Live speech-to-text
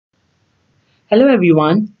Hello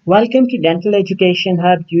everyone, welcome to Dental Education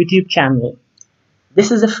Hub YouTube channel. This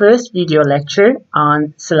is the first video lecture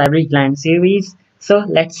on salivary gland series, so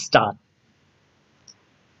let's start.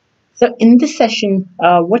 So in this session,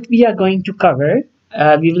 what we are going to cover,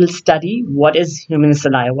 we will study what is human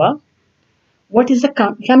saliva, what is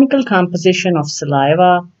the chemical composition of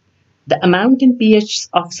saliva, the amount in pH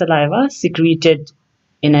of saliva secreted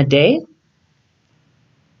in a day,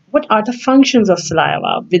 what are the functions of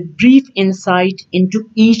saliva with brief insight into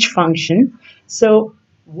each function. So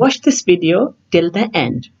watch this video till the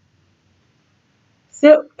end.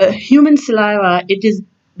 So human saliva, it is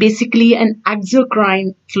basically an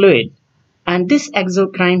exocrine fluid, and this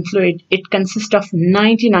exocrine fluid, it consists of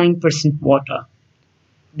 99% water.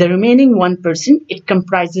 The remaining 1%, it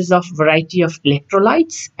comprises of variety of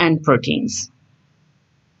electrolytes and proteins.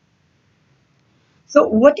 So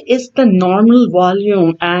what is the normal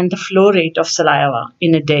volume and the flow rate of saliva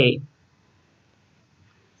in a day?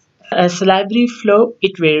 Salivary flow,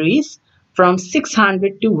 it varies from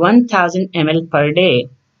 600 to 1000 ml per day,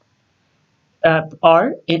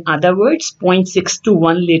 or in other words, 0.6 to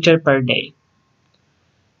 1 liter per day.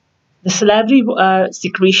 The salivary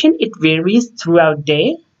secretion, it varies throughout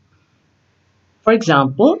day. For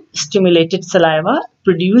example, stimulated saliva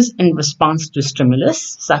produced in response to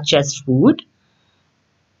stimulus such as food,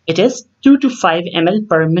 it is 2 to 5 ml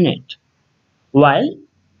per minute, while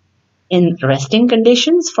in resting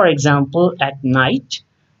conditions, for example at night,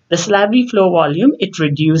 the salivary flow volume, it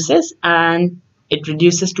reduces to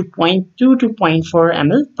 0.2 to 0.4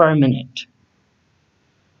 ml per minute.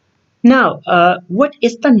 Now, what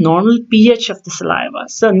is the normal pH of the saliva?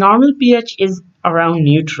 So normal pH is around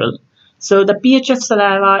neutral. So the pH of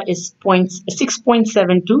saliva is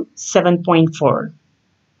 6.7 to 7.4.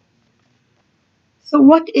 So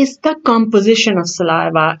what is the composition of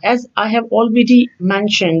saliva? As I have already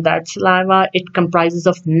mentioned that saliva, it comprises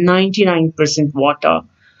of 99% water,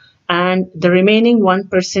 and the remaining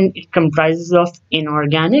 1%, it comprises of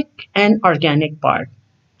inorganic and organic part.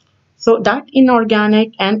 So that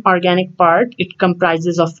inorganic and organic part, it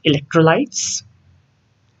comprises of electrolytes,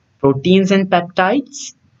 proteins and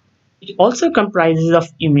peptides. It also comprises of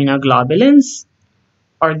immunoglobulins,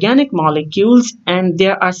 organic molecules, and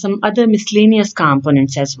there are some other miscellaneous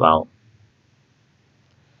components as well.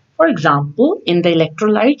 For example, in the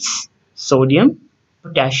electrolytes, sodium,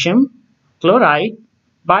 potassium, chloride,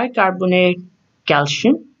 bicarbonate,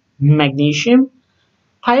 calcium, magnesium,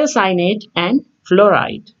 thiocyanate, and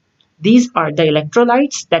fluoride. These are the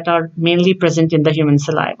electrolytes that are mainly present in the human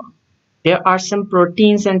saliva. There are some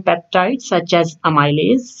proteins and peptides such as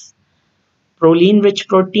amylase, proline-rich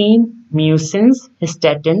protein, mucins,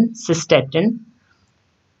 histatin, cystatin,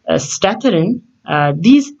 statirin.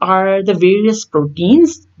 These are the various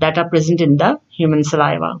proteins that are present in the human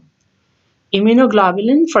saliva.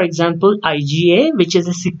 Immunoglobulin, for example, IgA, which is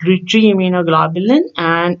a secretory immunoglobulin,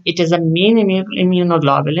 and it is a main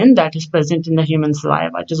immunoglobulin that is present in the human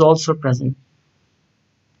saliva. It is also present.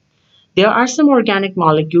 There are some organic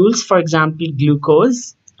molecules, for example,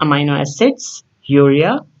 glucose, amino acids,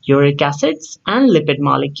 urea, uric acids, and lipid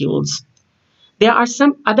molecules. There are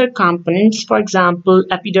some other components, for example,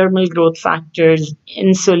 epidermal growth factors,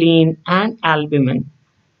 insulin, and albumin.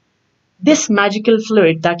 This magical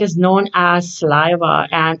fluid that is known as saliva,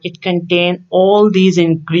 and it contains all these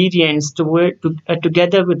ingredients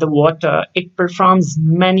together with the water, it performs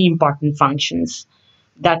many important functions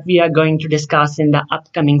that we are going to discuss in the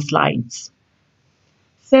upcoming slides.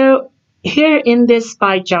 So here in this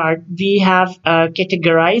pie chart, we have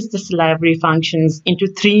categorized the salivary functions into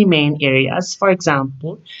three main areas. For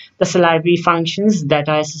example, the salivary functions that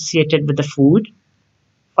are associated with the food,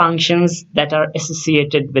 functions that are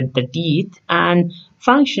associated with the teeth, and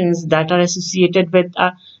functions that are associated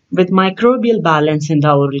with microbial balance in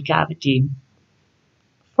the oral cavity.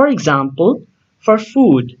 For example, for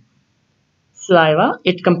food, saliva,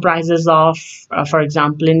 it comprises of, for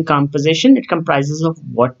example, in composition, it comprises of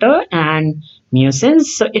water and mucins,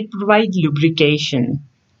 so it provides lubrication.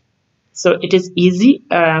 So it is easy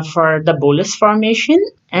for the bolus formation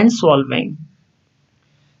and swallowing.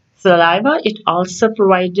 Saliva, it also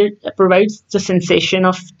provides the sensation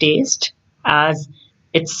of taste as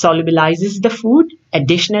it solubilizes the food.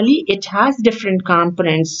 Additionally, it has different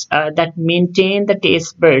components that maintain the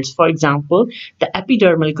taste buds, for example, the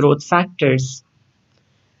epidermal growth factors.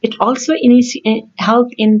 It also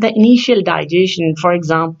helps in the initial digestion. For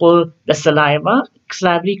example, the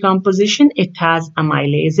salivary composition, it has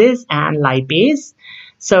amylases and lipase.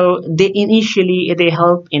 So they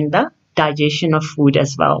help in the digestion of food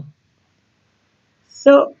as well.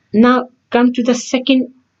 So now come to the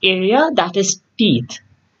second area, that is teeth.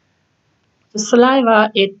 So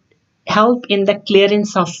saliva, it help in the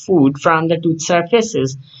clearance of food from the tooth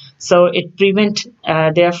surfaces. So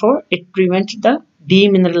therefore, it prevent the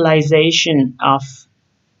demineralization of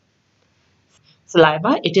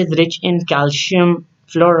saliva. It is rich in calcium,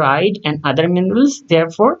 fluoride, and other minerals.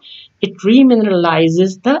 Therefore, it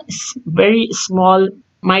remineralizes the very small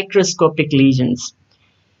microscopic lesions.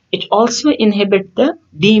 It also inhibits the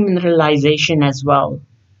demineralization as well.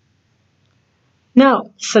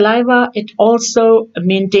 Now, saliva, it also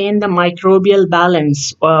maintains the microbial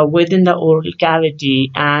balance within the oral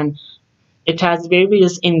cavity, and it has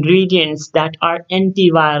various ingredients that are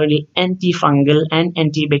antiviral, antifungal, and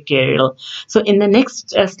antibacterial. So in the next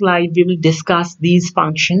slide, we will discuss these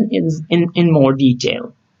functions in more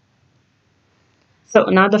detail. So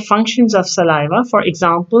now the functions of saliva, for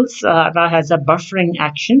example, saliva has a buffering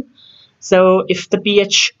action. So if the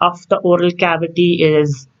pH of the oral cavity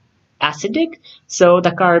is acidic, so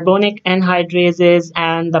the carbonic anhydrases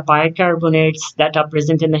and the bicarbonates that are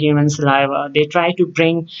present in the human saliva, they try to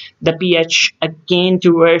bring the pH again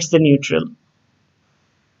towards the neutral.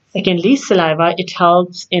 Secondly, saliva, it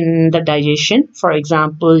helps in the digestion. For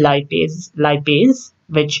example, lipase,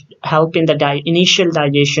 which help in the initial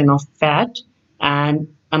digestion of fat, and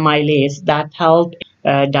amylase that help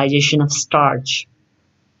digestion of starch.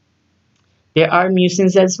 There are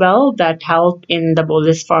mucins as well that help in the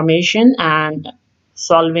bolus formation and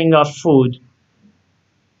solving of food.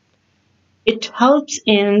 It helps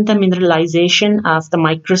in the mineralization of the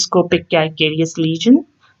microscopic calcareous lesion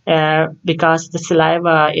because the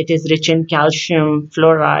saliva, it is rich in calcium,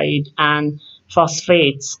 fluoride, and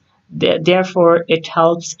phosphates. Therefore, it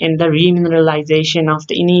helps in the remineralization of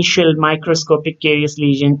the initial microscopic carious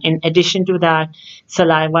lesion. In addition to that,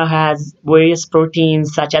 saliva has various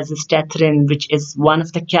proteins such as statrin, which is one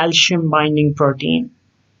of the calcium binding protein.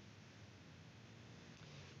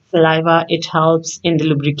 Saliva, it helps in the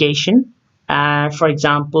lubrication. For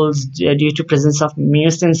example, due to presence of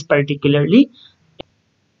mucins particularly.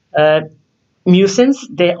 Uh, Mucins,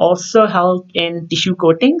 they also help in tissue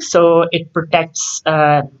coating, so it protects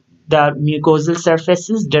the mucosal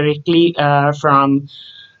surfaces directly from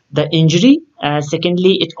the injury.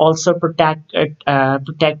 Secondly, it also protect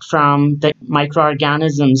from the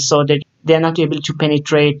microorganisms so that they're not able to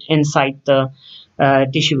penetrate inside the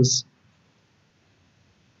tissues.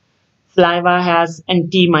 Saliva has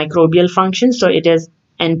antimicrobial function, so it is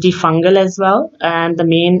antifungal as well. And the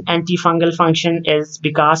main antifungal function is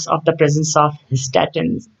because of the presence of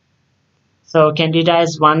statins. So Candida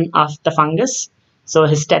is one of the fungus. So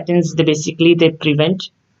statins, they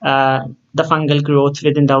prevent the fungal growth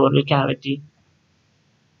within the oral cavity.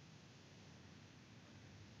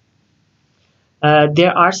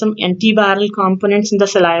 There are some antiviral components in the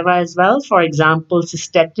saliva as well. For example,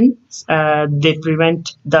 cystatins,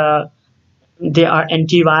 they are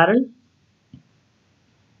antiviral.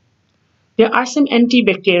 There are some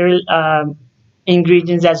antibacterial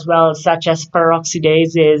ingredients as well, such as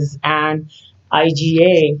peroxidases and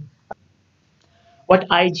IgA. What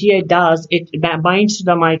IgA does, it binds to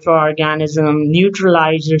the microorganism,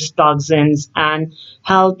 neutralizes toxins, and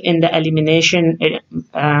help in the elimination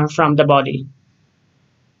from the body.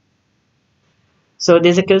 So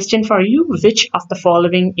there's a question for you. Which of the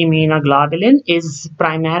following immunoglobulin is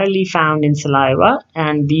primarily found in saliva?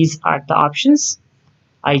 And these are the options: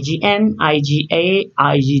 IgM, IgA,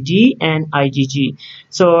 IgD, and IgG.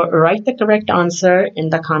 So write the correct answer in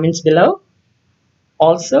the comments below.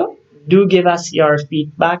 Also, do give us your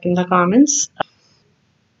feedback in the comments.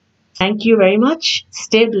 Thank you very much.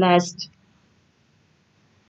 Stay blessed.